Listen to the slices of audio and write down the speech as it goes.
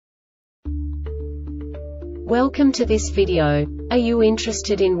Welcome to this video. Are you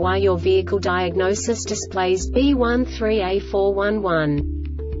interested in why your vehicle diagnosis displays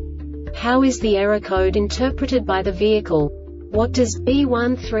B13A4-11? How is the error code interpreted by the vehicle? What does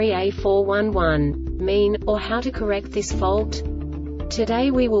B13A4-11 mean, or how to correct this fault? Today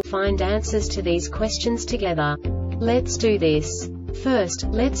we will find answers to these questions together. Let's do this. First,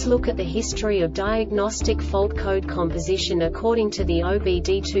 let's look at the history of diagnostic fault code composition according to the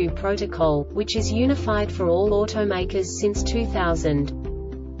OBD2 protocol, which is unified for all automakers since 2000.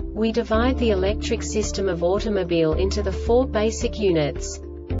 We divide the electric system of automobile into the four basic units: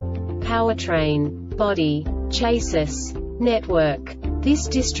 powertrain, body, chassis, network. This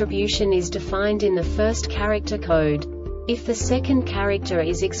distribution is defined in the first character code. If the second character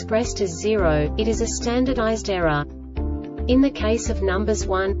is expressed as 0, it is a standardized error. In the case of numbers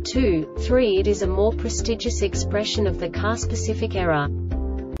 1, 2, 3, it is a more prestigious expression of the car-specific error.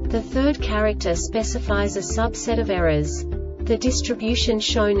 The third character specifies a subset of errors. The distribution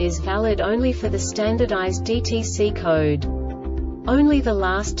shown is valid only for the standardized DTC code. Only the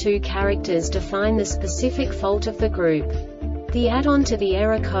last two characters define the specific fault of the group. The add-on to the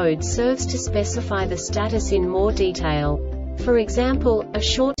error code serves to specify the status in more detail. For example, a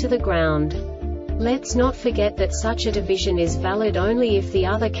short to the ground. Let's not forget that such a division is valid only if the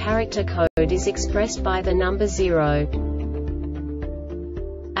other character code is expressed by the number 0.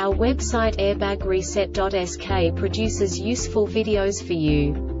 Our website airbagreset.sk produces useful videos for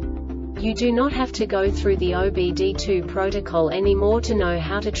you. You do not have to go through the OBD2 protocol anymore to know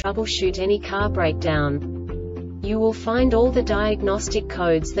how to troubleshoot any car breakdown. You will find all the diagnostic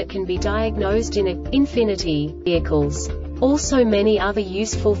codes that can be diagnosed in Infinity vehicles. Also many other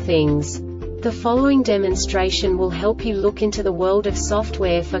useful things. The following demonstration will help you look into the world of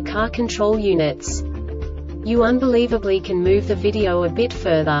software for car control units. You unbelievably can move the video a bit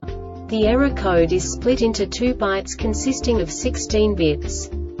further. The error code is split into 2 bytes consisting of 16 bits.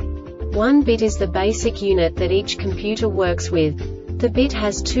 1 bit is the basic unit that each computer works with. The bit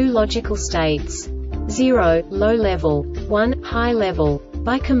has 2 logical states: 0, low level, 1, high level.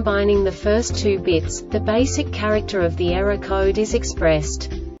 By combining the first 2 bits, the basic character of the error code is expressed.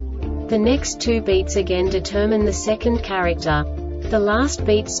 The next 2 beats again determine the second character. The last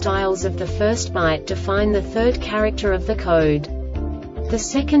beat styles of the first byte define the third character of the code. The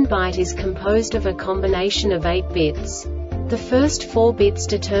second byte is composed of a combination of 8 bits. The first 4 bits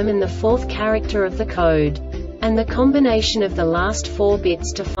determine the fourth character of the code. And the combination of the last 4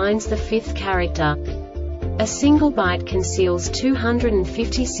 bits defines the fifth character. A single byte conceals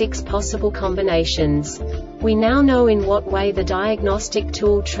 256 possible combinations. We now know in what way the diagnostic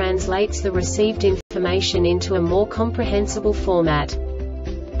tool translates the received information into a more comprehensible format.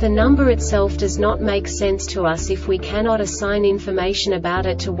 The number itself does not make sense to us if we cannot assign information about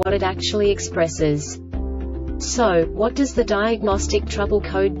it to what it actually expresses. So, what does the Diagnostic Trouble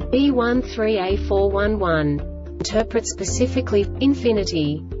Code B13A4-11 interpret specifically for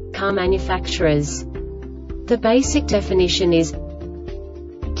Infinity car manufacturers? The basic definition is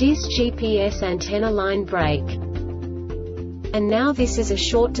DIS-GPS antenna line break. And now this is a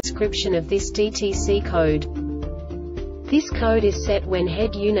short description of this DTC code. This code is set when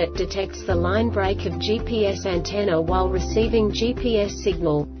head unit detects the line break of GPS antenna while receiving GPS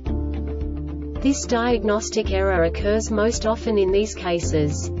signal. This diagnostic error occurs most often in these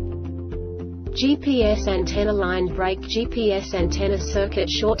cases: GPS antenna line break, GPS antenna circuit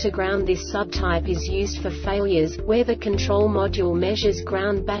short to ground. This subtype is used for failures where the control module measures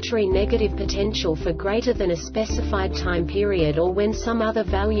ground battery negative potential for greater than a specified time period or when some other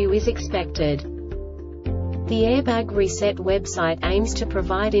value is expected. The Airbag Reset website aims to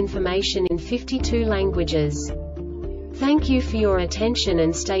provide information in 52 languages. Thank you for your attention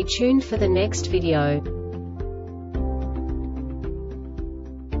and stay tuned for the next video.